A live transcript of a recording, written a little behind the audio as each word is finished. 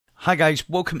Hi guys,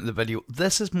 welcome to the video.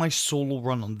 This is my solo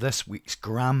run on this week's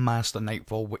Grandmaster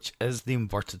Nightfall, which is the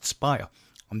Inverted Spire.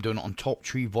 I'm doing it on Top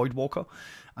Tree Voidwalker.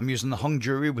 I'm using the Hung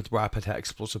Jury with Rapid Hit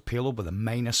Explosive Payload with a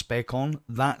minus spec on.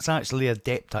 That's actually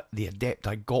the adept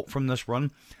I got from this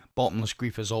run. Bottomless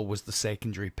Grief is always the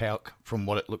secondary perk from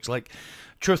what it looks like.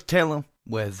 Truth Teller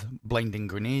with Blinding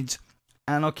Grenades.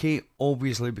 Anarchy,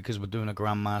 obviously because we're doing a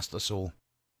Grandmaster, so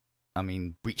I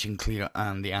mean, Breach and Clear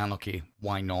and the Anarchy,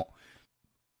 why not?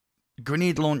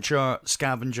 Grenade Launcher,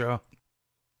 Scavenger,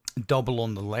 double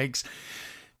on the legs.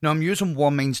 Now I'm using War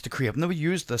Mines to create. I've never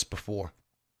used this before.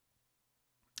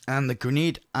 And the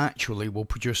grenade actually will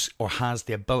produce, or has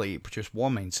the ability to produce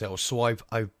War Mine cells. So I've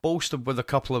bolstered with a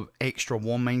couple of extra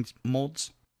War Mine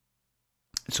mods.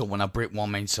 So when I break War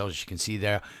Mine cells, as you can see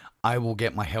there, I will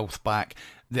get my health back.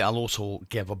 That'll also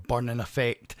give a burning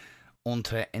effect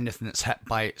onto anything that's hit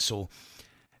by it. So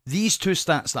these two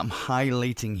stats that I'm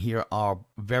highlighting here are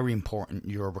very important.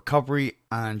 Your recovery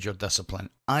and your discipline.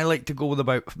 I like to go with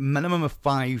about minimum of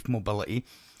 5 mobility,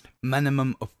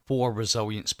 minimum of 4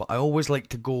 resilience, but I always like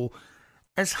to go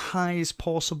as high as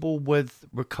possible with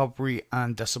recovery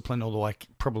and discipline, although I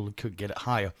probably could get it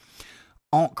higher.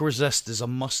 Arc resist is a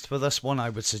must for this one.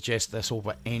 I would suggest this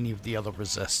over any of the other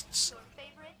resists.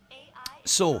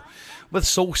 So, with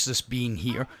Solstice being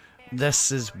here,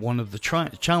 this is one of the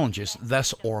challenges,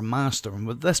 this or Master, and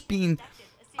with this being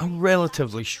a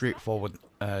relatively straightforward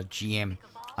GM,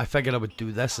 I figured I would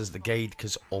do this as the guide,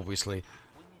 because obviously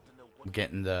I'm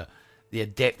getting the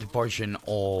adept version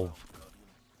of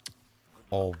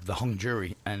the Hung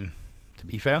Jury, and to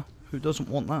be fair, who doesn't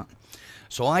want that?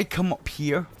 So I come up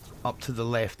here, up to the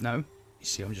left now. You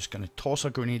see, I'm just going to toss a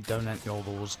grenade down into all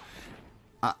those.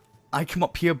 I come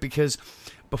up here because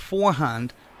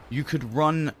beforehand you could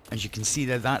run, as you can see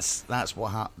there. That's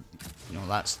what happened. You know,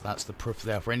 that's the proof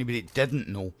there. For anybody that didn't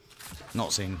know,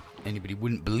 not saying anybody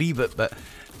wouldn't believe it, but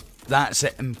that's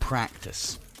it in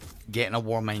practice. Getting a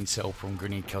War Mine cell from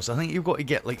grenade kills. I think you've got to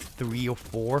get like 3 or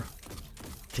 4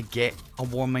 to get a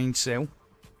War Mine cell.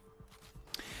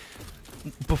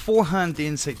 Beforehand, the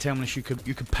Insight Terminus, you could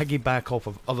piggyback off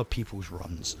of other people's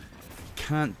runs.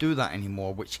 Can't do that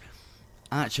anymore, which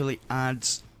actually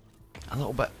adds a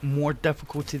little bit more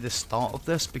difficulty at the start of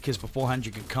this, because beforehand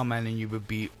you could come in and you would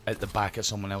be at the back of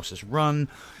someone else's run.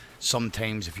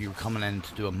 Sometimes if you were coming in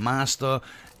to do a master,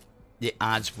 the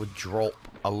ads would drop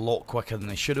a lot quicker than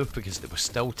they should have, because they were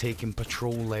still taking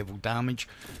patrol level damage,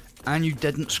 and you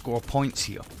didn't score points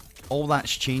here. All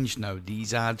that's changed now.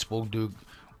 These ads will do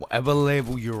whatever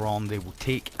level you're on, they will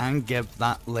take and give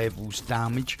that level's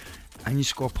damage, and you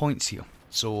score points here.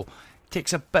 So it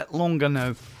takes a bit longer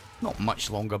now. Not much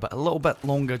longer, but a little bit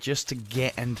longer just to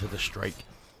get into the strike.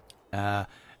 I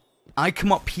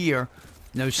come up here.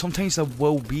 Now, sometimes there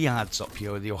will be ads up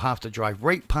here. You'll have to drive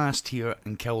right past here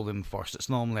and kill them first.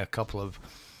 It's normally a couple of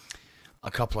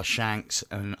shanks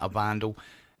and a vandal.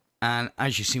 And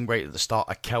as you seen right at the start,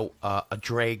 I killed a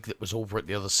dreg that was over at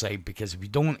the other side, because if you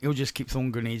don't, he'll just keep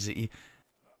throwing grenades at you.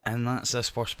 And that's this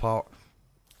first part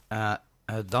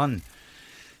done.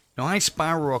 Now, I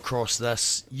spiral across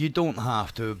this. You don't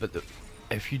have to, but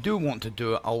if you do want to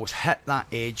do it, I always hit that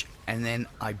edge, and then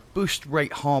I boost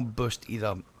right, hard boost,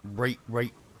 either right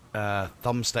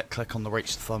thumbstick, click on the right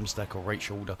thumbstick, or right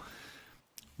shoulder.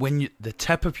 When the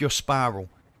tip of your spiral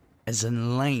is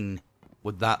in line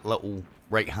with that little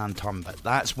right hand turn bit,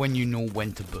 that's when you know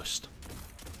when to boost.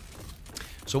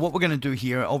 So what we're going to do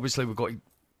here, obviously with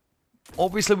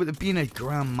it being a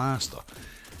Grandmaster,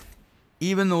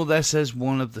 even though this is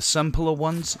one of the simpler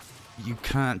ones, you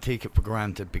can't take it for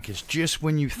granted, because just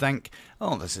when you think,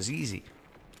 oh, this is easy,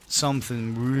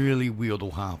 something really weird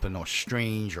will happen, or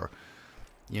strange, or,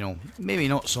 you know, maybe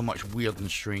not so much weird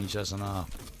and strange as in a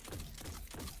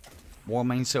War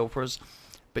Mine cell for us,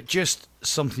 but just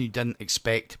something you didn't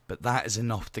expect, but that is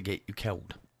enough to get you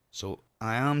killed. So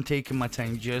I am taking my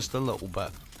time just a little bit,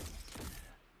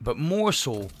 but more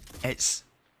so,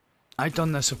 I've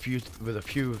done this with a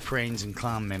few friends and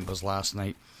clan members last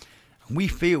night, and we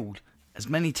failed as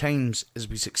many times as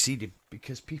we succeeded,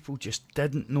 because people just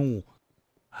didn't know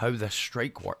how this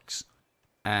strike works.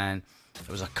 And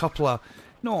there was a couple of,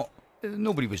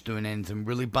 nobody was doing anything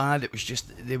really bad, it was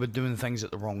just they were doing things at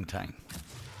the wrong time.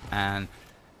 And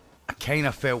I kind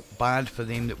of felt bad for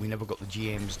them that we never got the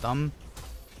GMs done.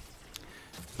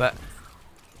 But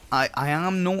I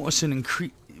am noticing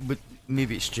but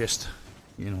maybe it's just,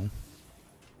 you know,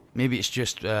 maybe it's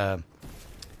just I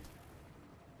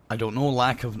don't know,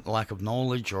 lack of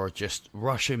knowledge, or just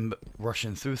rushing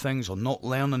through things, or not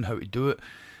learning how to do it.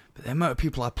 But the amount of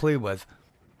people I play with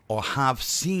or have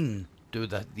seen do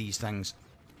these things,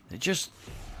 it just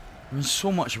in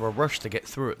so much of a rush to get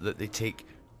through it that they take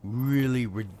really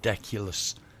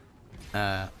ridiculous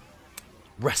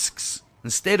risks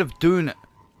instead of doing it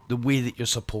the way that you're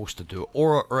supposed to do it,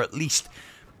 or at least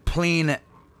playing it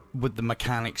with the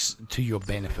mechanics to your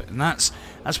benefit. And that's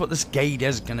what this guide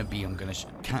is going to be. I'm going to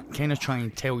kind of try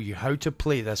and tell you how to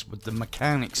play this with the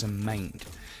mechanics in mind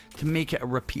to make it a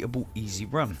repeatable, easy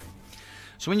run.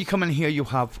 So when you come in here, you'll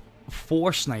have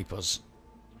 4 snipers.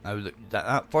 Now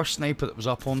that first sniper that was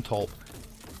up on top,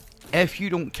 if you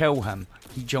don't kill him,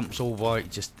 he jumps over, he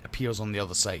just appears on the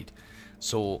other side.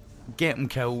 So get him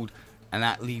killed, and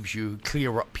that leaves you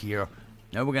clear up here.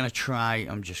 Now we're going to try,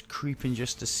 I'm just creeping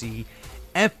just to see,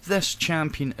 if this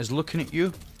champion is looking at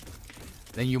you,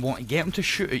 then you want to get him to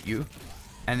shoot at you,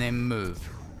 and then move.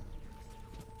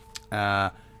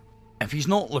 If he's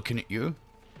not looking at you,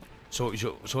 so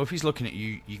if he's looking at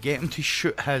you, you get him to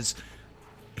shoot his,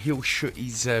 he'll shoot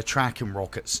his tracking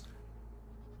rockets.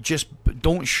 Just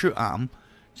don't shoot at him,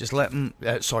 just let him,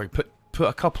 sorry, put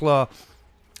a couple of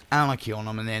anarchy on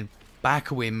him, and then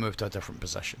back away and move to a different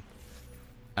position.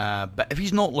 But if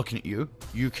he's not looking at you,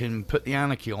 you can put the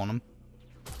anarchy on him,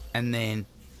 and then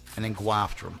go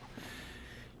after him.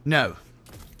 Now,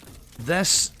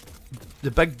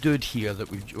 the big dude here that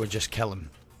we're just killing,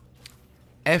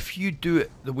 if you do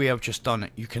it the way I've just done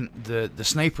it, you can, the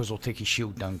snipers will take his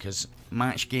shield down, because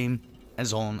match game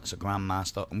is on, it's a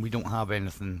Grandmaster, and we don't have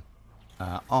anything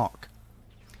arc.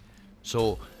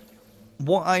 So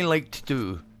what I like to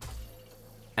do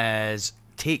is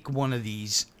take one of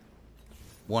these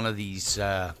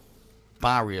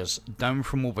barriers down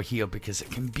from over here, because it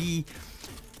can be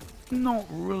not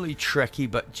really tricky,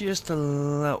 but just a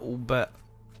little bit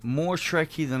more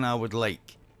tricky than I would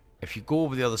like. If you go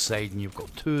over the other side and you've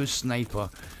got 2 sniper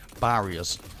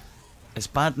barriers, it's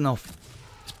bad enough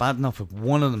if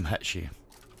one of them hits you,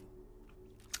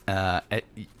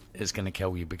 it's going to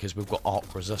kill you, because we've got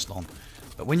arc resist on.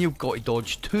 But when you've got to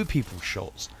dodge 2 people's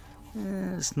shots,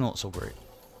 it's not so great.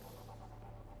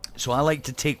 So I like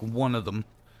to take one of them,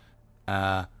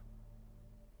 and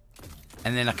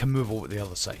then I can move over to the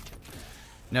other side.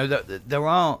 Now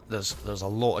there's a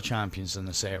lot of champions in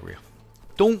this area.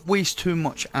 Don't waste too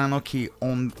much anarchy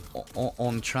on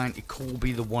trying to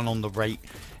Colby the one on the right.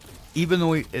 Even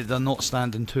though they're not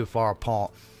standing too far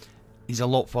apart, he's a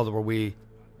lot further away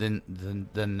than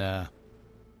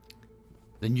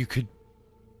you could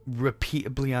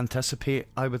repeatably anticipate,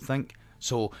 I would think.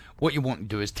 So what you want to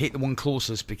do is take the one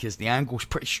closest, because the angle's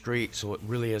pretty straight, so it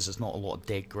really is, there's not a lot of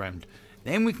dead ground.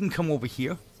 Then we can come over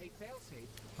here,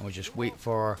 and we just wait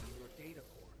for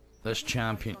this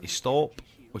champion to stop.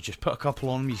 We'll just put a couple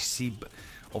on him. You see,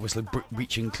 obviously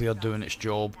breaching clear doing its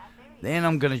job. Then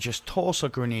I'm going to just toss a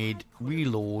grenade,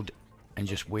 reload, and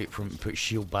just wait for him to put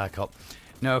shield back up.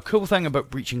 Now a cool thing about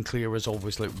breaching clear is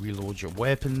obviously it reloads your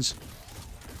weapons.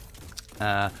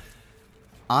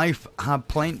 I've had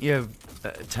plenty of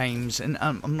times, and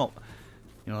I'm not,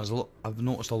 you know, I've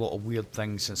noticed a lot of weird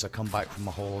things since I come back from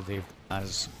my holiday.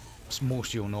 As most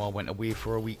of you know, I went away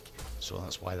for a week, so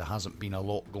that's why there hasn't been a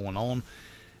lot going on.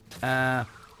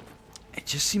 It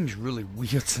just seems really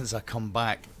weird since I come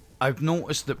back. I've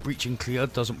noticed that breaching clear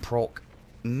doesn't proc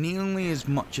nearly as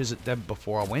much as it did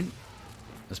before I went.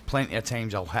 There's plenty of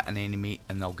times I'll hit an enemy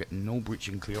and they'll get no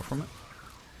breaching clear from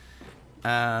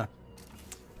it.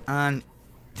 And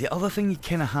the other thing you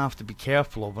kind of have to be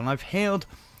careful of, and I've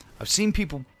seen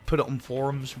people put it on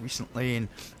forums recently, and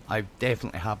I've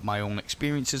definitely had my own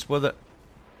experiences with it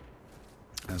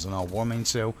as an warming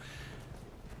cell,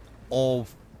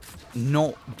 of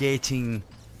not getting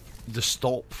the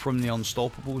stop from the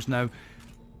unstoppables. Now,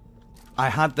 I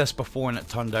had this before and it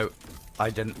turned out I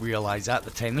didn't realise at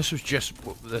the time. This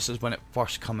is when it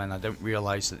first come in. I didn't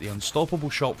realise that the unstoppable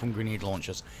shot from grenade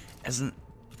launchers doesn't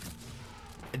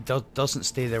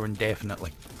stay there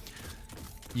indefinitely.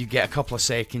 You get a couple of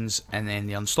seconds and then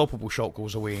the unstoppable shot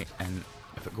goes away, and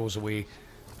if it goes away,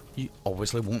 you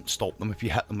obviously won't stop them if you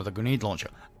hit them with a grenade launcher.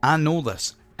 I know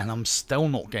this, and I'm still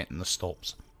not getting the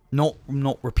stops. Not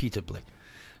repeatedly.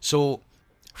 So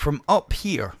from up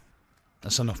here,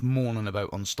 that's enough moaning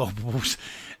about unstoppables.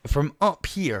 From up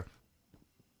here,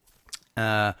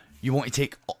 you want to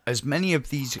take as many of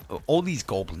these, all the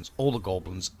goblins,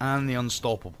 and the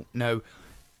unstoppable. Now,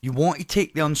 you want to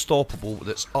take the unstoppable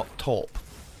that's up top.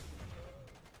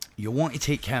 You want to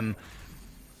take him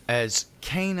as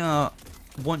kinda,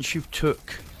 once you've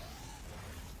took,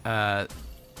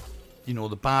 you know,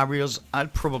 the barriers,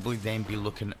 I'd probably then be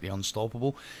looking at the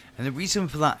unstoppable. And the reason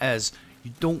for that is,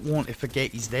 you don't want to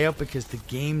forget he's there, because the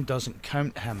game doesn't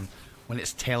count him when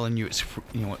it's telling you it's,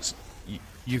 you know,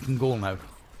 you can go now.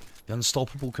 the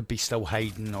Unstoppable could be still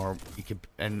hiding, or he could,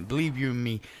 and believe you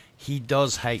me, he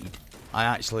does hide. I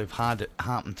actually have had it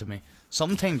happen to me.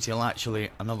 Sometimes he'll actually,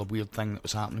 another weird thing that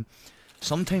was happening,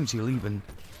 sometimes he'll even,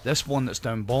 this one that's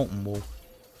down bottom will,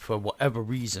 for whatever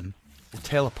reason, will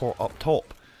teleport up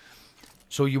top.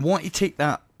 So you want to take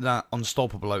that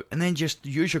Unstoppable out, and then just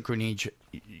use your grenade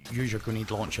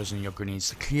launchers and your grenades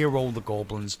to clear all the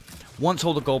goblins. Once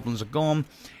all the goblins are gone,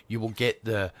 you will get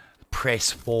the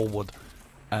press forward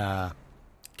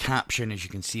caption, as you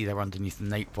can see there underneath the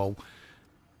Nightfall.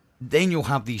 Then you'll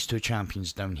have these two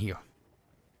champions down here.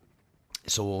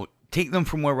 So take them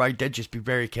from where I did, just be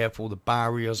very careful. The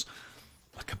barriers,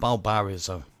 the Cabal barriers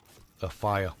are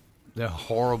fire. They're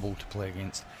horrible to play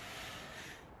against.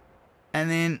 And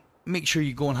then make sure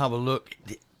you go and have a look.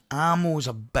 The ammo is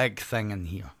a big thing in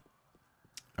here.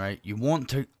 Right, you want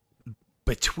to,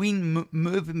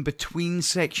 moving between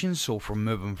sections, so from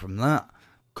moving from that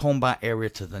combat area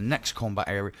to the next combat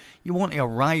area, you want to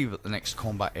arrive at the next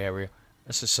combat area.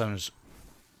 This sounds,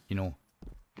 you know,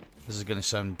 this is going to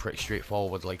sound pretty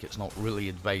straightforward, like it's not really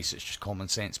advice, it's just common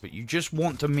sense, but you just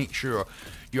want to make sure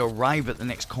you arrive at the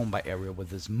next combat area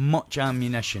with as much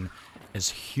ammunition as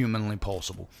humanly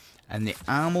possible. And the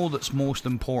ammo that's most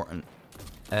important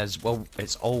is, well,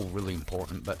 it's all really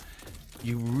important, but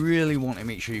you really want to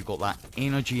make sure you've got that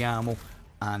energy ammo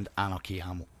and anarchy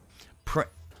ammo.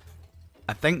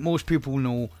 I think most people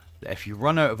know that if you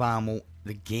run out of ammo,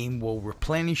 the game will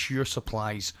replenish your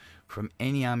supplies from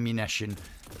any ammunition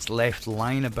that's left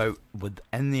lying about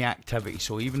within the activity.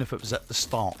 So even if it was at the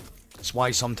start, that's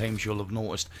why sometimes you'll have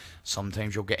noticed,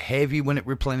 sometimes you'll get heavy when it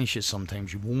replenishes,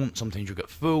 sometimes you won't, sometimes you'll get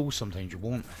full, sometimes you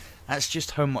won't. That's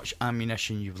just how much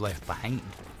ammunition you've left behind.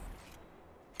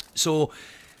 So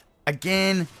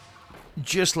again,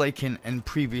 just like in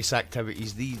previous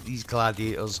activities, these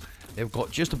gladiators, they've got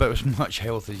just about as much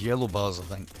health as yellow bars, I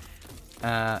think.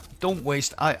 Don't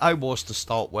waste. I was to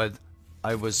start with.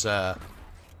 I was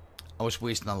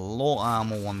wasting a lot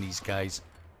of ammo on these guys.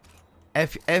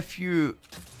 If you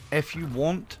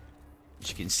want, as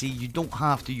you can see, you don't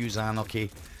have to use anarchy.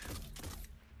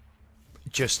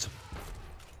 Just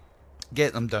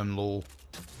get them down low.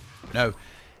 Now,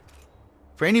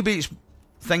 for anybody that's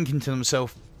thinking to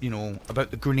themselves, you know,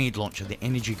 about the grenade launcher, the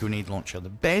energy grenade launcher, the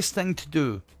best thing to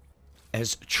do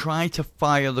is try to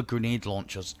fire the grenade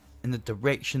launchers in the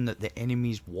direction that the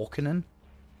enemy's walking in,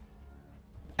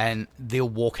 and they'll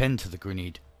walk into the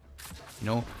grenade. You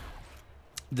know,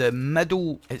 the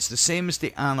middle, it's the same as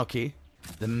the anarchy.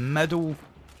 The middle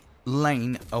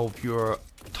line of your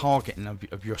targeting,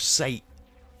 of your sight,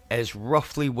 is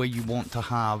roughly where you want to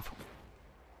have,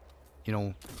 you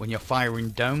know, when you're firing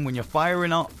down. When you're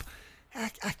firing up,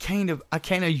 I kind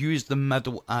of use the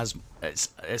middle as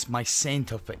it's my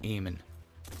center for aiming.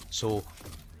 So,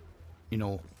 you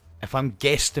know, if I'm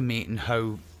guesstimating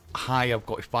how high I've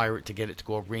got to fire it to get it to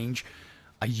go a range,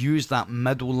 I use that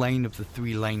middle line of the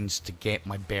three lines to get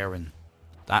my bearing.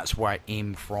 That's where I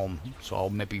aim from. So I'll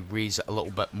maybe raise it a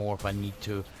little bit more if I need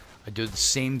to. I do the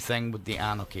same thing with the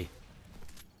anarchy.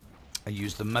 I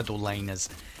use the middle line as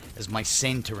my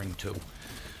centering tool.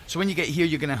 So when you get here,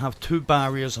 you're going to have two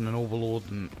barriers and an overload,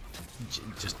 and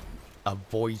just a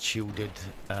void shielded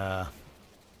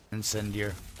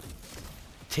incendiary.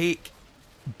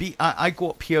 I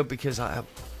go up here because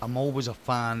I'm always a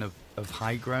fan of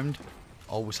high ground,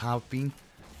 always have been,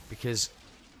 because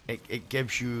it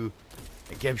gives you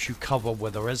cover where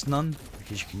there is none,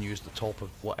 because you can use the top of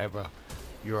whatever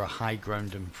you're high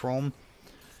grounding from.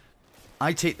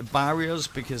 I take the barriers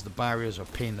because the barriers are a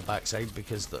pain in the backside,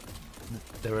 because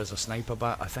there is a sniper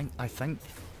bat. I think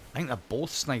they're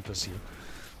both snipers here.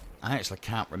 I actually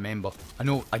can't remember.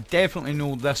 I definitely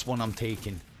know this one I'm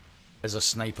taking is a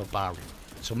sniper barrier.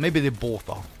 So maybe they both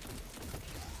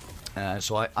are.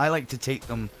 So I like to take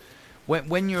them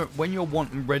when you're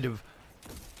wanting rid of.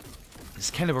 It's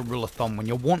kind of a rule of thumb. When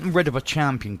you're wanting rid of a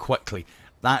champion quickly,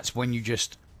 that's when you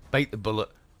just bite the bullet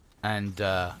and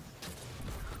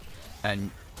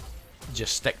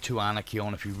just stick two anarchy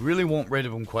on. If you really want rid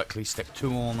of them quickly, stick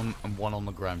two on them and one on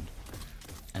the ground,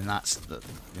 and that's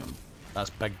that's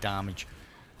big damage.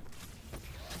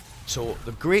 So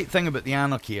the great thing about the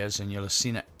anarchy is, and you'll have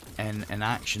seen it in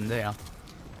action there,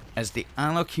 is the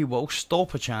anarchy will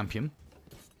stop a champion,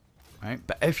 right?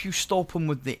 But if you stop him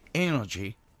with the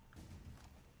energy,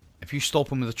 if you stop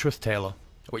him with the truth teller,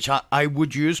 which I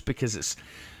would use because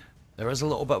there is a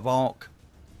little bit of arc,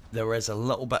 there is a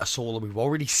little bit of solar. We've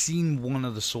already seen one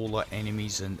of the solar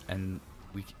enemies, and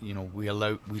we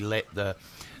let the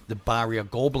barrier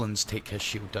goblins take his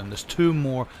shield down. There's two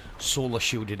more solar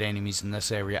shielded enemies in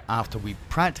this area after we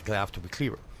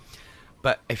clear it.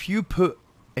 But if you put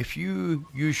if you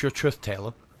use your truth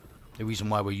teller, the reason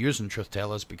why we're using truth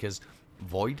teller is because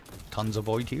void, tons of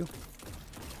void here.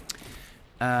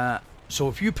 So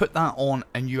if you put that on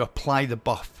and you apply the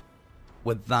buff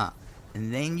with that,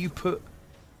 and then you put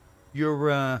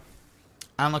your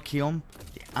anarchy on,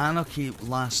 the anarchy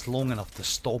lasts long enough to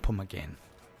stop him again.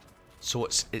 So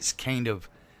it's kind of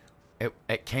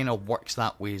it kind of works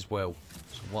that way as well.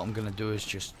 So what I'm gonna do is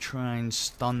just try and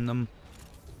stun them.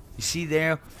 You see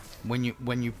there, when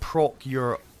you proc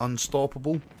your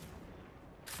unstoppable,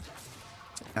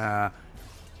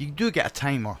 you do get a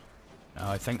timer.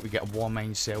 I think we get a war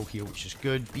mine cell here, which is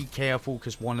good. Be careful,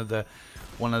 because one of the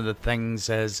things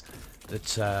is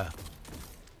that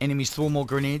enemies throw more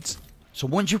grenades. So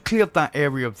once you've cleared that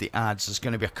area of the ads, there's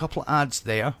going to be a couple of ads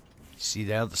there. See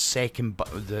there, the second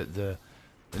the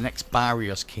next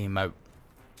barriers came out.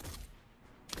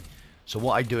 So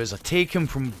what I do is I take him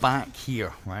from back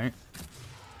here, right?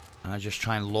 And I just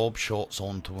try and lob shots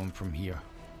onto him from here.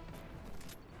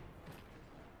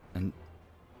 And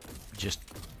just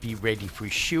be ready for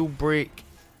his shield break.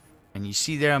 And you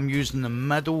see there I'm using the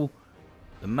middle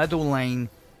line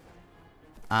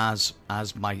as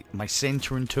my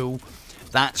centering tool.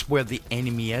 That's where the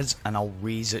enemy is, and I'll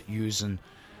raise it using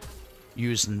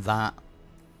that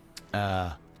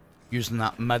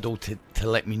middle to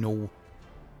let me know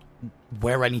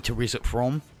where I need to raise it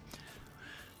from.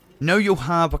 Now you'll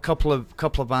have a couple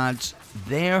of ads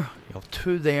there. You'll have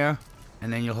two there,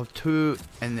 and then you'll have two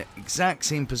in the exact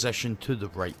same position to the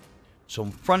right. So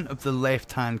in front of the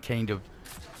left hand kind of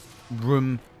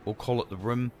room, we'll call it the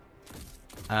room.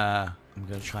 I'm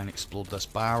going to try and explode this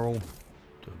barrel,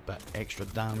 do a bit extra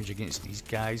damage against these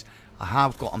guys. I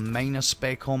have got a minor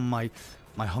spec on my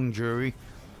hung jury.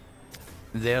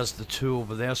 There's the two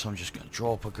over there, so I'm just going to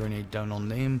drop a grenade down on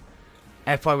them.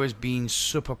 If I was being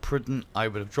super prudent, I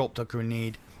would have dropped a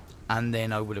grenade and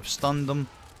then I would have stunned them.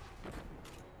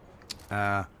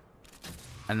 And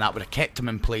that would have kept them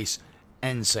in place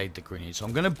inside the grenade. So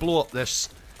I'm going to blow up this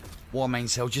war mine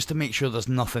cell just to make sure there's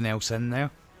nothing else in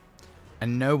there.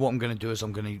 And now what I'm going to do is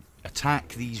I'm going to attack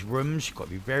these rooms. You've got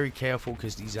to be very careful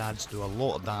because these ads do a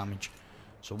lot of damage.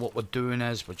 So what we're doing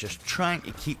is we're just trying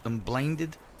to keep them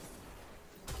blinded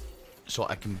so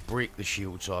I can break the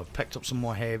shield. So I've picked up some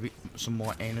more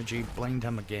energy, blind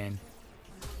him again,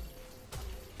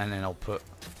 and then I'll put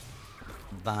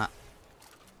that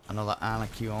another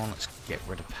anarchy on. Let's get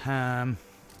rid of him.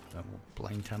 Then we'll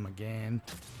blind him again,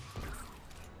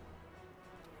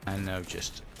 and now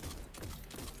just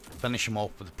finish him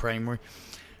off with the primary.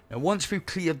 Now once we've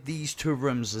cleared these two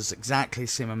rooms, there's exactly the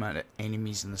same amount of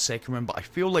enemies in the second room, but I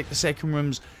feel like the second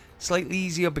room's slightly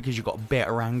easier because you've got a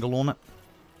better angle on it.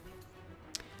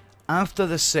 After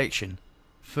this section,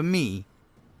 for me,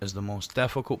 is the most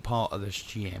difficult part of this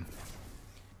GM,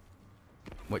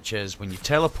 which is when you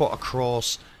teleport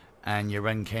across and you're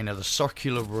in kind of the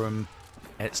circular room.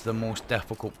 It's the most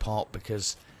difficult part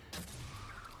because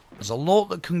there's a lot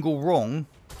that can go wrong.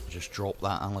 Just drop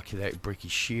that unlucky there to break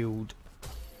his shield,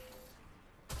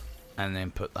 and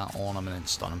then put that on him and then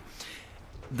stun him.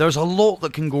 There's a lot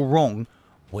that can go wrong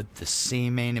with the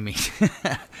same enemy.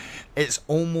 It's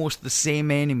almost the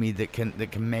same enemy that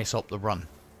can mess up the run.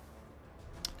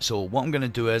 So what I'm going to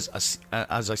do is,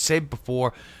 as I said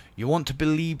before, you want to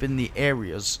believe in the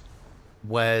areas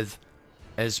with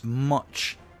as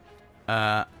much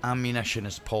ammunition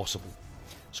as possible.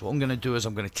 So what I'm going to do is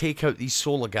I'm going to take out these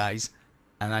solar guys,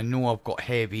 and I know I've got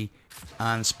heavy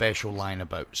and special lying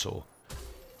about. So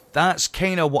that's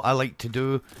kind of what I like to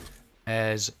do,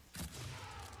 is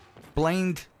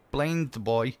blind the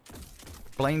boy,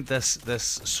 blind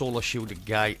this solar shielded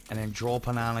guy, and then drop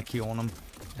an anarchy on him,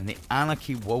 and the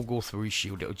anarchy will go through his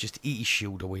shield. It'll just eat his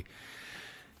shield away.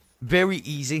 Very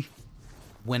easy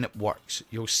when it works.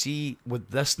 You'll see with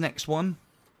this next one,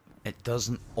 it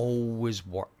doesn't always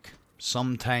work.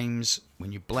 Sometimes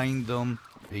when you blind them,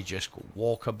 they just go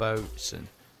walkabouts, and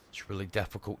it's really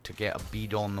difficult to get a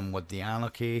bead on them with the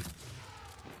anarchy.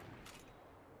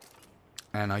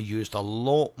 And I used a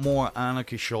lot more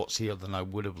anarchy shots here than I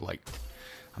would have liked.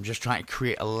 I'm just trying to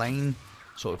create a line,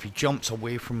 so if he jumps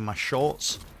away from my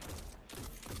shots,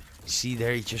 see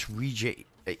there, he just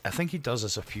I think he does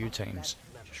this a few times.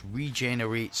 Just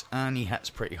regenerates, and he hits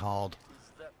pretty hard.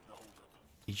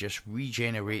 He just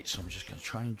regenerates, so I'm just going to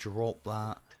try and drop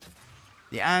that.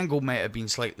 The angle might have been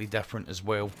slightly different as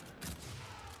well.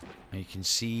 And you can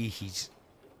see he's...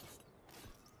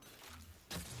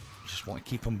 just want to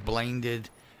keep him blinded.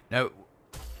 Now,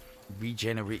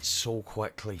 regenerates so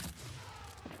quickly.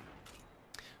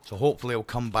 So hopefully he'll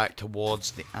come back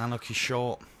towards the anarchy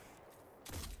shot.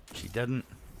 She didn't.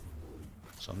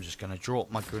 So So I'm just going to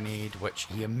drop my grenade, which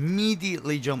he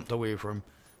immediately jumped away from.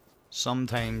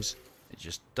 Sometimes it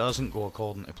just doesn't go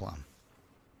according to plan.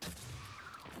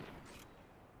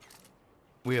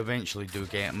 We eventually do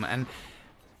get him,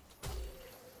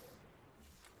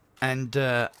 and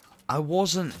I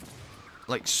wasn't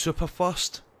like super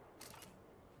fussed,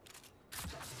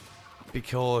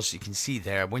 because you can see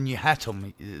there when you hit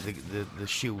him, the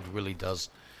shield really does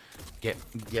get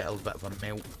a little bit of a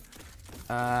melt.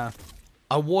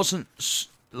 I wasn't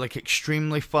like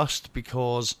extremely fussed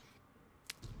because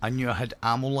I knew I had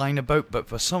ammo lying about, but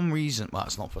for some reason, well,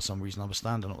 it's not for some reason, I was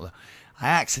standing up there, I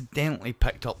accidentally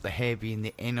picked up the heavy and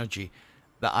the energy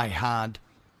that I had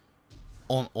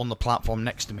on the platform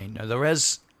next to me. Now, there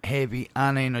is heavy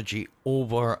and energy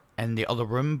over in the other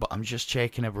room, but I'm just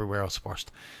checking everywhere else first.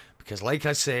 Because like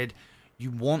I said,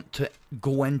 you want to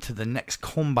go into the next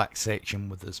combat section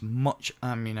with as much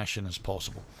ammunition as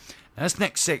possible. And this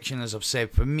next section, as I've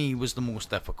said, for me was the most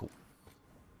difficult.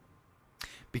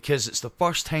 Because it's the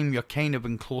first time you're kind of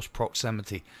in close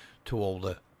proximity to all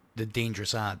the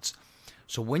dangerous adds.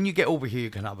 So when you get over here, you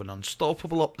can have an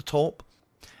unstoppable up the top,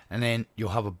 and then you'll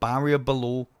have a barrier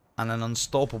below and an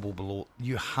unstoppable below.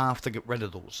 You have to get rid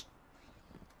of those.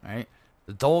 Right?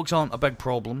 The dogs aren't a big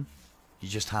problem. You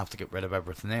just have to get rid of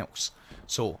everything else.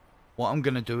 So what I'm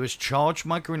going to do is charge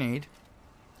my grenade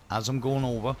as I'm going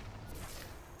over.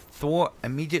 Throw it,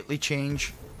 immediately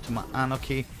change to my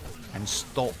anarchy, and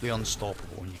stop the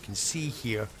unstoppable. And you can see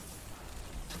here,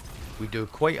 we do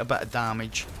quite a bit of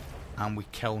damage, and we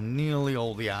kill nearly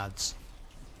all the adds.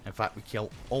 In fact, we kill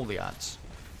all the adds.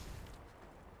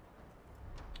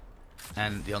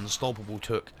 And the unstoppable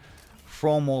took,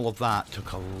 from all of that,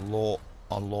 took a lot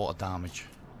of damage.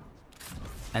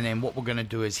 And then what we're going to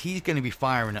do is, he's going to be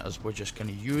firing at us. We're just going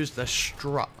to use this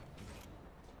strut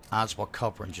as we're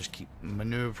covering, just keep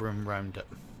maneuvering around it.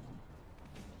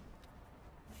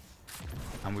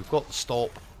 And we've got the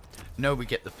stop. Now we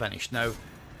get the finish. Now,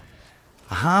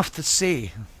 I have to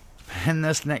say, in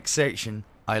this next section,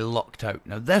 I lucked out.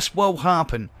 Now, this will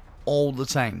happen all the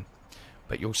time,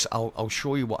 but I'll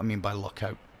show you what I mean by luck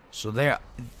out. So there,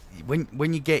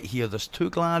 when you get here, there's two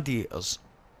gladiators.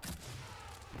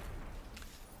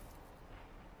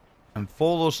 And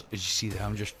for those, as you see there,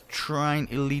 I'm just trying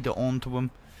to lead it onto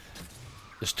them.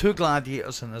 There's two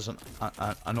gladiators and there's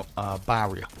a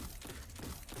barrier.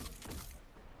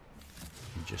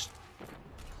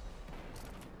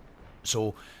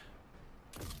 So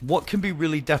what can be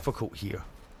really difficult here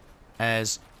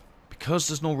is, because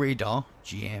there's no radar,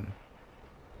 GM,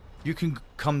 you can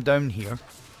come down here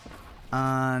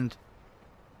and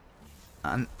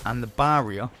the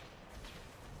barrier,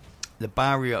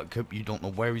 you don't know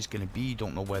where he's going to be, you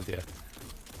don't know where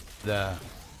the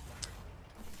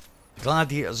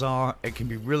gladiators are. It can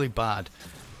be really bad.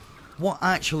 What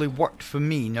actually worked for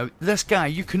me, now this guy,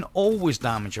 you can always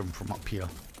damage him from up here.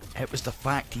 It was the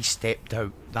fact he stepped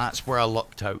out. That's where I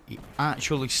lucked out. He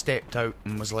actually stepped out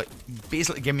and was like,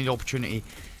 basically giving me the opportunity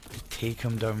to take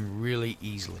him down really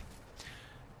easily.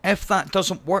 If that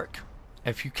doesn't work,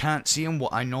 if you can't see him,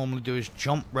 what I normally do is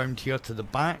jump round here to the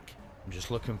back. I'm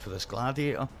just looking for this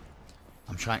gladiator.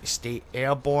 I'm trying to stay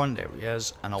airborne. There he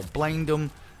is. And I'll blind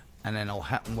him, and then I'll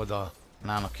hit him with an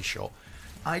anarchy shot.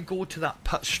 I go to that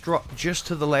pit strut just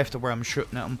to the left of where I'm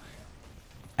shooting at him,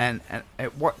 and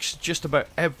it works just about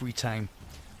every time.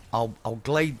 I'll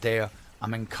glide there.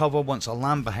 I'm in cover. Once I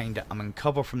land behind it, I'm in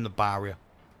cover from the barrier.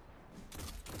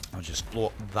 I'll just blow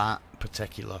up that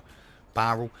particular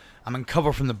barrel. I'm in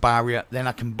cover from the barrier. Then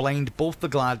I can blind both the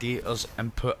gladiators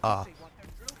and put an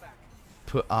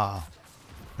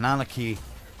anarchy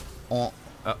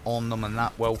on them, and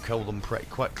that will kill them pretty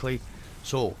quickly.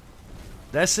 So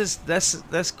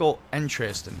this got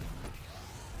interesting.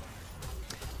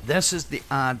 This is the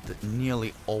ad that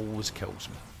nearly always kills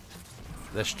me.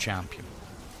 This champion.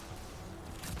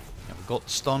 Yeah, we've got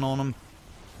the stun on him.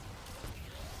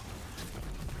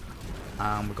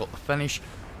 And we got the finish.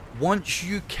 Once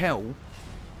you kill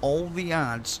all the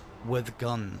ads with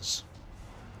guns,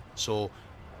 so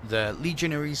the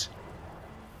legionaries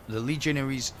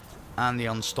and the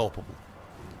unstoppable,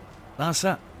 that's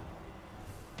it.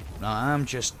 Now I'm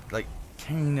just like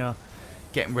kinda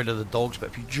getting rid of the dogs, but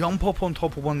if you jump up on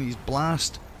top of one of these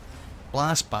blast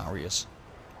barriers,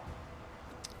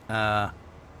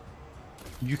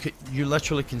 you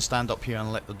literally can stand up here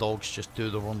and let the dogs just do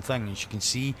their own thing. As you can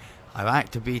see, I've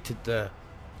activated the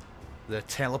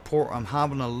teleport. I'm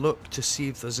having a look to see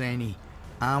if there's any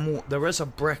ammo. There is a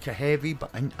brick of heavy,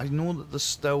 but I know that there's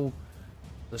still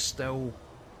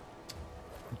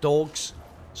dogs.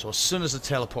 So as soon as the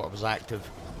teleporter was active,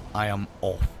 I am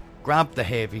off. Grab the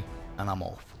heavy and I'm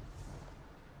off.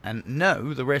 And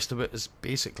now the rest of it is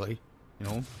basically, you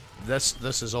know, this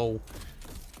is all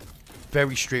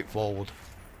very straightforward.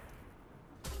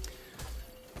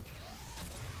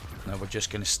 Now we're just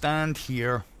going to stand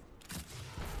here,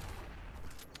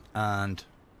 and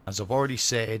as I've already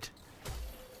said,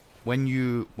 when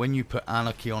you put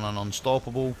Anarchy on an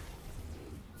unstoppable,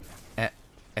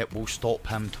 it will stop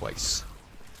him twice.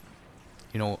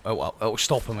 You know, it'll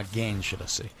stop him again, should I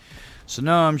say. So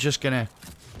now I'm just gonna,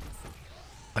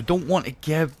 I don't want to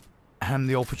give him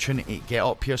the opportunity to get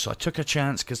up here, so I took a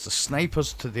chance because the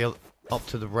sniper's to the up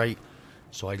to the right.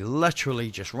 So I literally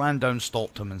just ran down,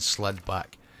 stopped him, and slid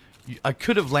back. I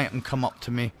could have let him come up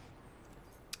to me,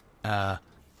 but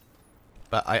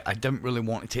I didn't really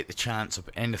want to take the chance of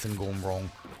anything going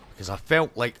wrong, because I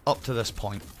felt like up to this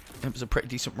point it was a pretty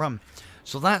decent run.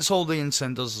 So that's all the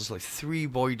incenders. There's like 3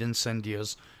 void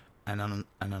incendiars and an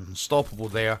unstoppable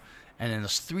there, and then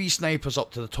there's 3 snipers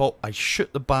up to the top. I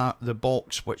shoot the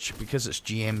box, which because it's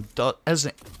GM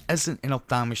isn't enough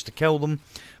damage to kill them,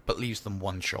 but leaves them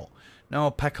 1 shot. Now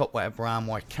I'll pick up whatever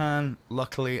ammo I can.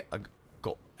 Luckily I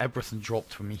got everything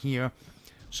dropped from me here,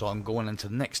 so I'm going into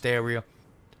the next area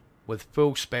with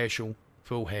full special,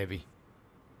 full heavy,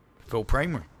 full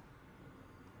primary.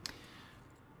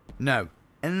 Now,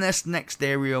 in this next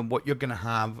area, what you're going to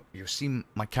have, you'll see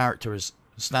my character is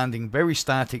standing very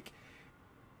static.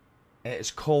 It is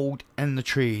called, in the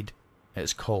trade,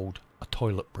 it's called a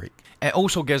toilet break. It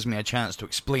also gives me a chance to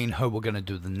explain how we're going to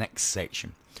do the next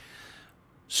section.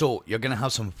 So, you're going to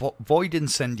have some void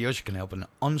incendiars, you're going to have an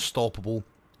unstoppable,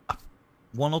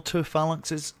 1 or 2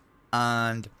 phalanxes,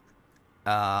 and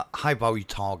high value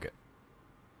target.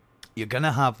 You're going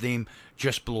to have them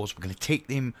just below us. We're going to take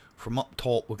them from up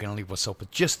top. We're going to leave ourselves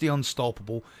with just the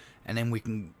unstoppable, and then we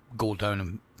can go down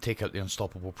and take out the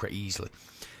unstoppable pretty easily.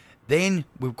 Then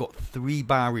we've got 3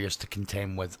 barriers to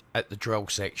contend with at the drill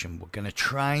section. We're going to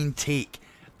try and take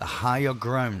the higher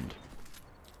ground,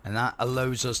 and that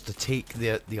allows us to take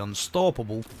the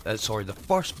unstoppable, the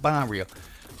first barrier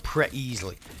pretty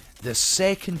easily. The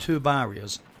second 2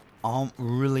 barriers aren't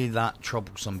really that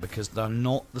troublesome because they're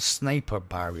not the sniper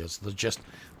barriers, they're just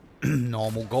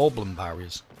normal goblin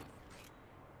barriers.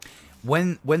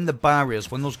 When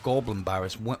those goblin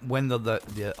barriers, when they're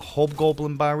the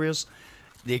hobgoblin barriers,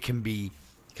 they can be,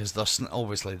 because they're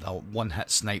obviously the one-hit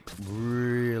snipe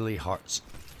really hurts,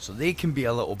 so they can be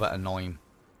a little bit annoying.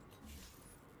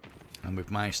 And we've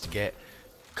managed to get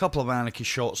a couple of anarchy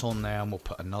shots on there, and we'll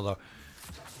put another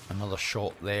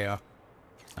shot there.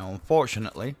 Now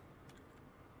unfortunately,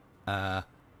 the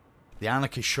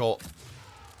anarchy shot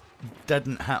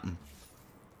didn't happen,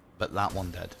 but that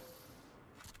one did.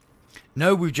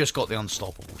 Now we've just got the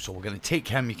unstoppable, so we're going to take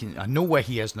him. I know where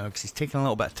he is now because he's taking a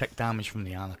little bit of tick damage from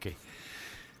the anarchy.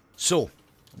 So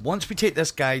once we take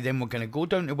this guy, then we're going to go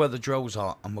down to where the drills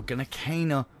are, and we're going to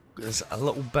kind of, there's a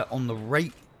little bit on the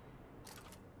right.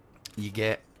 You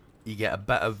get a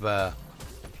bit of a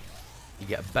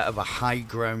high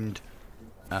ground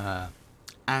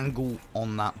angle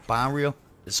on that barrier.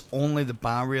 It's only the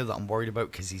barrier that I'm worried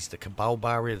about because he's the Cabal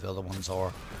barrier. The other ones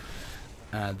are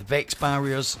the Vex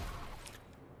barriers,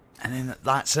 and then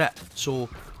that's it. So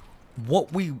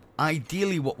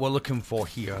ideally what we're looking for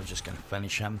here, I'm just going to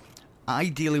finish him.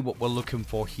 Ideally what we're looking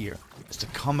for here is to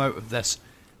come out of this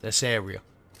area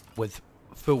with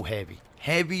full heavy.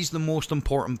 Heavy's the most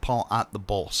important part at the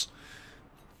boss.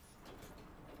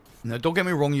 Now don't get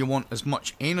me wrong, you want as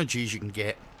much energy as you can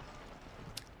get.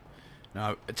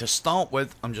 Now to start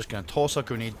with, I'm just going to toss a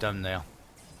grenade down there,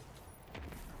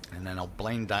 and then I'll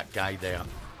blind that guy there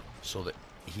so that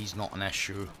he's not an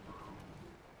issue.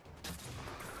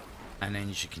 And then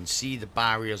as you can see, the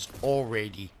barrier's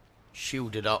already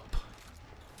shielded up,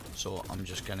 so I'm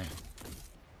just going to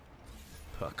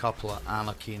put a couple of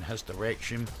anarchy in his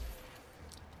direction,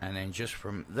 and then just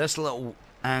from this little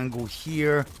angle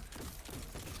here,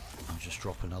 I'll just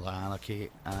drop another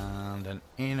anarchy and an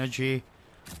energy,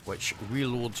 which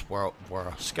reloads where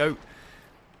a scout,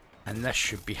 and this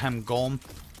should be him gone.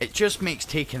 It just makes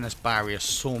taking this barrier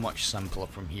so much simpler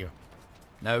from here.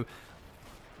 Now,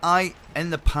 I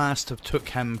in the past have took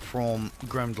him from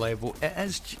ground level.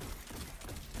 It's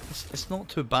not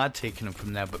too bad taking him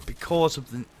from there, but because of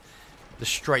the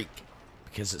strike,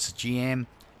 because it's a GM,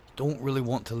 don't really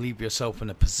want to leave yourself in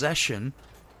a position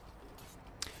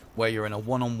where you're in a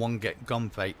one-on-one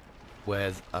gunfight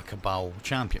with a Cabal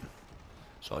champion.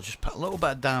 So I'll just put a little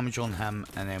bit of damage on him,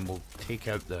 and then we'll take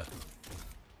out the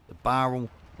barrel,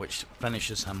 which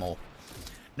finishes him off.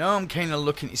 Now I'm kind of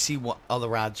looking to see what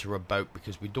other ads are about,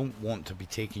 because we don't want to be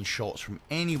taking shots from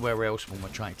anywhere else when we're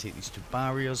trying to take these 2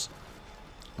 barriers.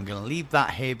 I'm going to leave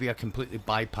that heavy. I completely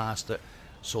bypassed it.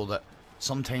 so that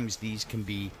sometimes these can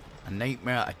be a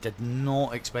nightmare. I did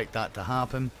not expect that to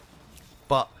happen,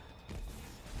 but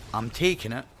I'm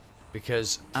taking it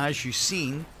because, as you've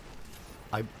seen,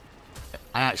 I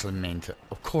actually meant it.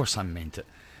 Of course I meant it.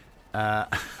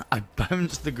 I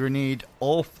bounced the grenade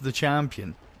off the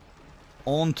champion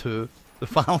onto the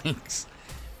phalanx,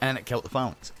 and it killed the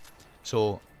phalanx.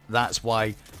 So that's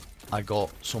why I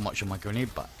got so much of my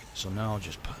grenade back. So now I'll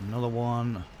just put another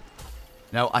one.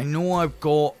 Now I know I've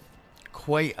got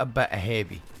quite a bit of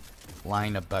heavy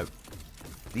lying about.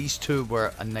 These two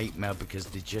were a nightmare because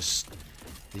they just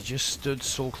stood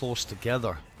so close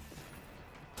together.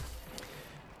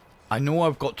 I know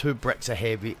I've got 2 bricks of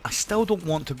heavy. I still don't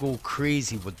want to go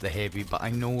crazy with the heavy, but I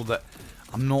know that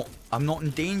I'm not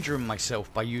endangering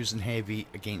myself by using heavy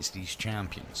against these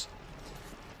champions.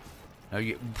 Now,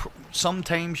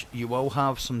 sometimes you will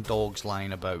have some dogs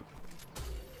lying about.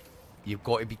 You've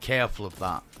got to be careful of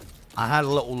that. I had a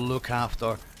little look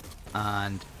after,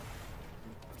 and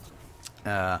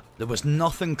there was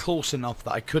nothing close enough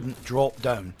that I couldn't drop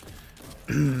down,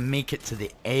 make it to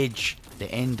the edge,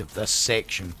 the end of this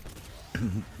section,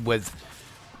 with,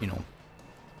 you know,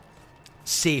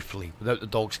 safely, without the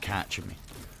dogs catching me.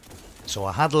 So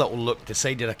I had a little look,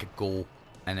 decided I could go,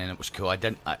 and then it was cool. I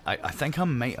think I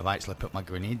might have actually put my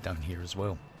grenade down here as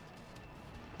well.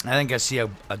 I think I see a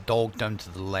dog down to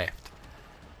the left.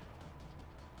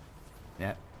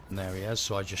 Yeah, there he is.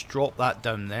 So I just dropped that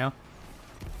down there.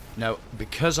 Now,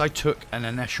 because I took an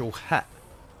initial hit,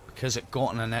 because it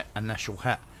got an initial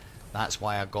hit, that's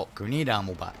why I got grenade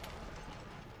ammo back.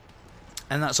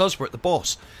 And that's us, we're at the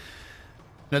boss.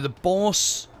 Now the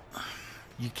boss,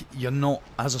 you're not,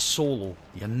 as a solo,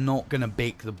 you're not going to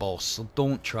bake the boss, so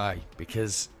don't try,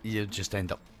 because you'll just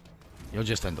end up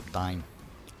dying.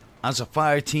 As a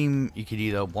fire team, you could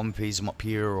either one-phase them up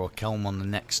here or kill them on the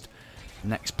next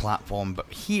platform.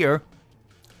 But here,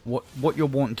 what you're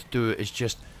wanting to do is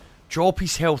just drop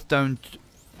his health down.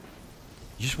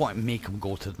 You just want to make him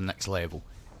go to the next level.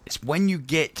 It's when you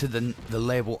get to the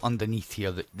level underneath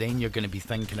here that then you're going to be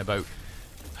thinking about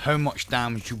how much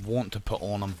damage you want to put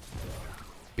on him.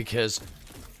 Because,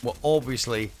 well,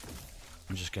 obviously,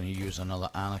 I'm just going to use another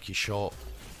anarchy shot.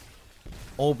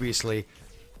 Obviously,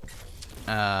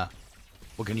 we're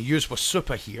going to use my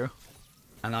super here,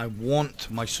 and I want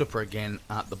my super again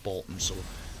at the bottom. So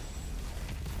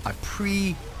I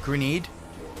pre-grenade,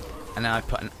 and then I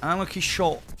put an anarchy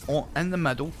shot in the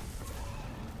middle.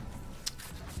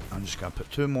 I'm just going to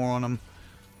put 2 more on him,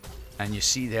 and you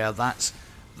see there, that's,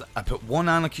 I put 1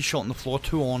 anarchy shot on the floor,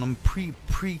 2 on him, pre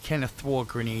kind of throw a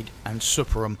grenade and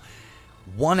super him,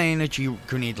 1 energy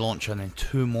grenade launcher, and then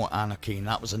 2 more anarchy, and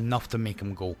that was enough to make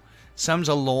him go. Sounds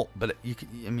a lot, but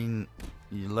I mean,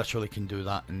 you literally can do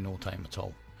that in no time at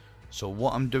all. So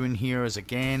what I'm doing here is,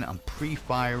 again, I'm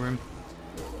pre-firing,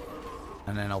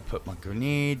 and then I'll put my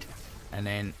grenade, and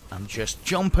then I'm just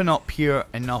jumping up here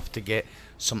enough to get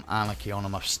some anarchy on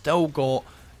him. I've still got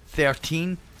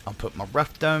 13. I'll put my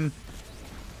rift down,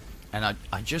 and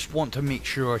I just want to make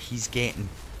sure he's getting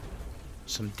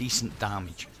some decent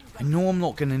damage. I know I'm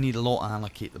not going to need a lot of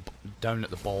anarchy down at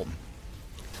the bottom,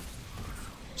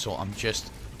 so I'm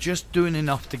just doing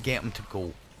enough to get him to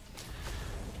go.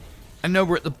 And now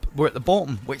we're at the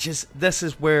bottom, which is, this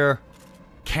is where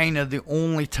kind of the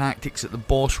only tactics that the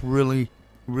boss really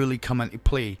come into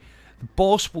play. The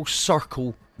boss will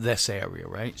circle this area,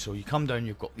 right? So you come down,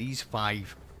 you've got these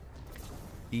five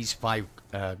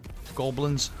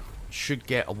goblins. Should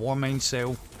get a war mine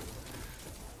cell,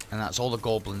 and that's all the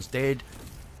goblins dead.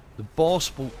 The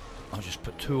boss will, I'll just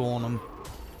put 2 on him.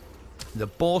 The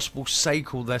boss will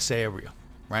cycle this area,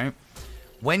 right?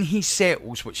 When he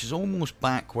settles, which is almost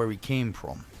back where he came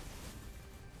from,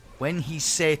 when he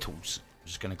settles, I'm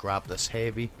just going to grab this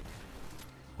heavy.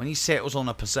 When he settles on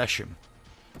a position,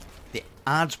 the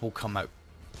ads will come out,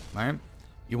 right?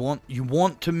 You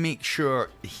want to make sure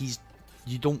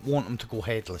you don't want him to go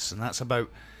headless, and that's about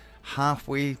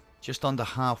halfway, just under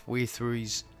halfway through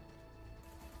his.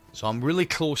 So I'm really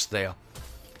close there.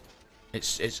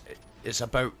 It's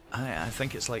about, I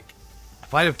think it's like,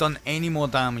 if I'd have done any more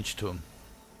damage to him,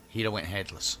 he'd have went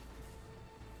headless,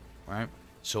 right?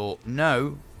 So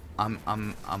now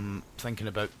I'm thinking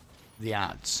about the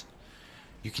ads.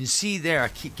 You can see there I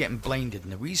keep getting blinded,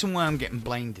 and the reason why I'm getting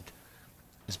blinded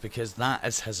is because that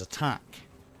is his attack.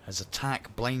 His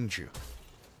attack blinds you.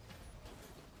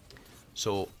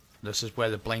 So this is where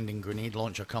the blinding grenade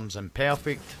launcher comes in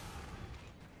perfect.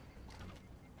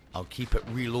 I'll keep it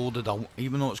reloaded,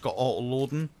 even though it's got auto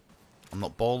loading, I'm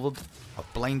not bothered.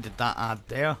 I've blinded that ad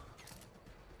there.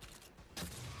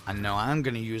 And now I'm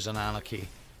going to use an anarchy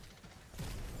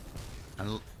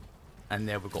And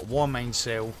there we've got War Mine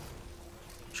Cell,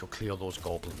 which will clear those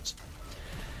goblins.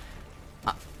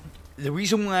 The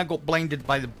reason why I got blinded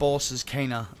by the boss's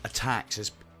kind of attacks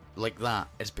is like that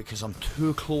is because I'm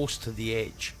too close to the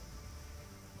edge.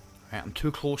 Right, I'm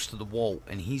too close to the wall,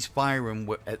 and he's firing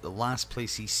at the last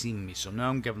place he's seen me. So now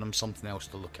I'm giving him something else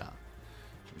to look at.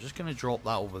 So I'm just going to drop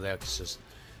that over there because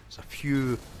there's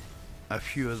a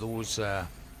few of those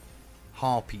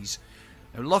harpies.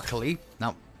 Now, luckily,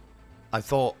 I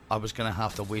thought I was going to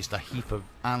have to waste a heap of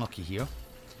anarchy here,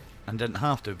 and didn't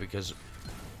have to because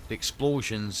the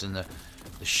explosions and the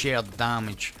shared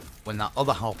damage when that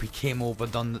other harpy came over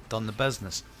done the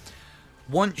business.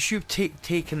 Once you've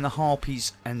taken the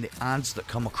harpies and the adds that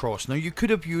come across, now you could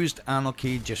have used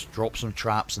anarchy, just drop some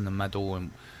traps in the middle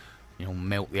and, you know,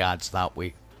 melt the adds that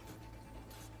way.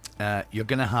 You're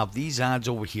going to have these adds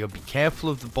over here. Be careful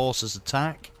of the boss's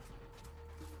attack.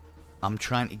 I'm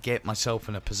trying to get myself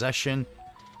in a position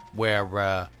where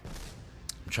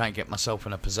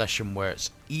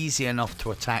it's easy enough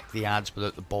to attack the adds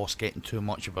without the boss getting too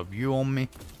much of a view on me.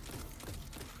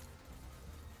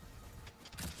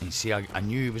 You see, I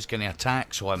knew he was going to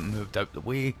attack, so I moved out the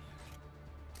way.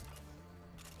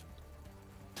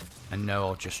 And now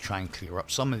I'll just try and clear up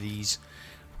some of these.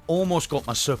 Almost got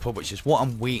my super, which is what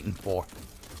I'm waiting for.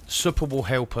 Super will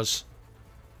help us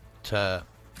to...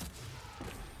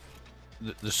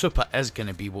 The super is going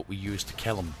to be what we use to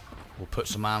kill him. We'll put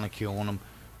some anarchy on him.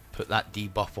 Put that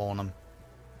debuff on him.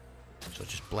 So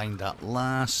just blind that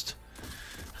last.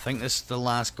 I think this is the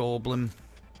last goblin.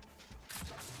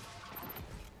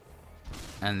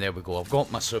 And there we go. I've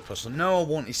got my super. So now I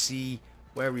want to see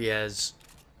where he is.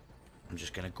 I'm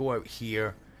just going to go out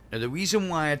here. Now the reason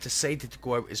why I decided to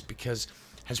go out is because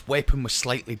his weapon was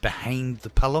slightly behind the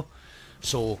pillar.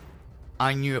 So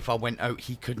I knew if I went out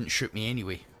he couldn't shoot me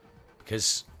anyway.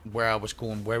 Because where I was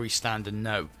going, where he's standing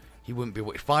now, he wouldn't be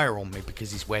able to fire on me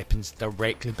because his weapon's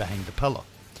directly behind the pillar.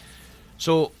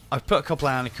 So I've put a couple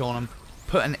of anarchy on him,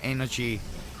 put an energy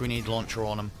grenade launcher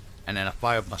on him, and then I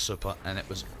fired my super, and it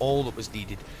was all that was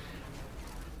needed.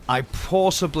 I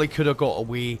possibly could have got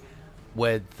away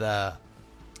with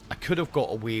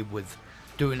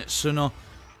doing it sooner,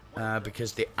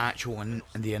 because the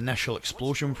initial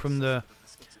explosion from the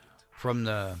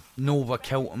Nova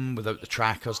killed him without the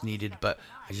trackers needed. But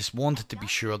I just wanted to be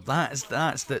sure. That's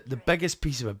the biggest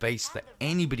piece of advice that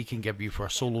anybody can give you for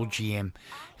a solo GM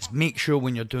is make sure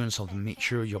when you're doing something, make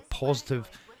sure you're positive,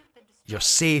 you're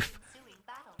safe,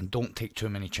 and don't take too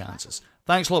many chances.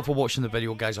 Thanks a lot for watching the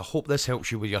video, guys. I hope this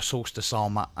helps you with your Solstice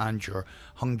armor and your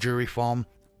hung jury farm,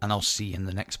 and I'll see you in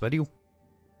the next video.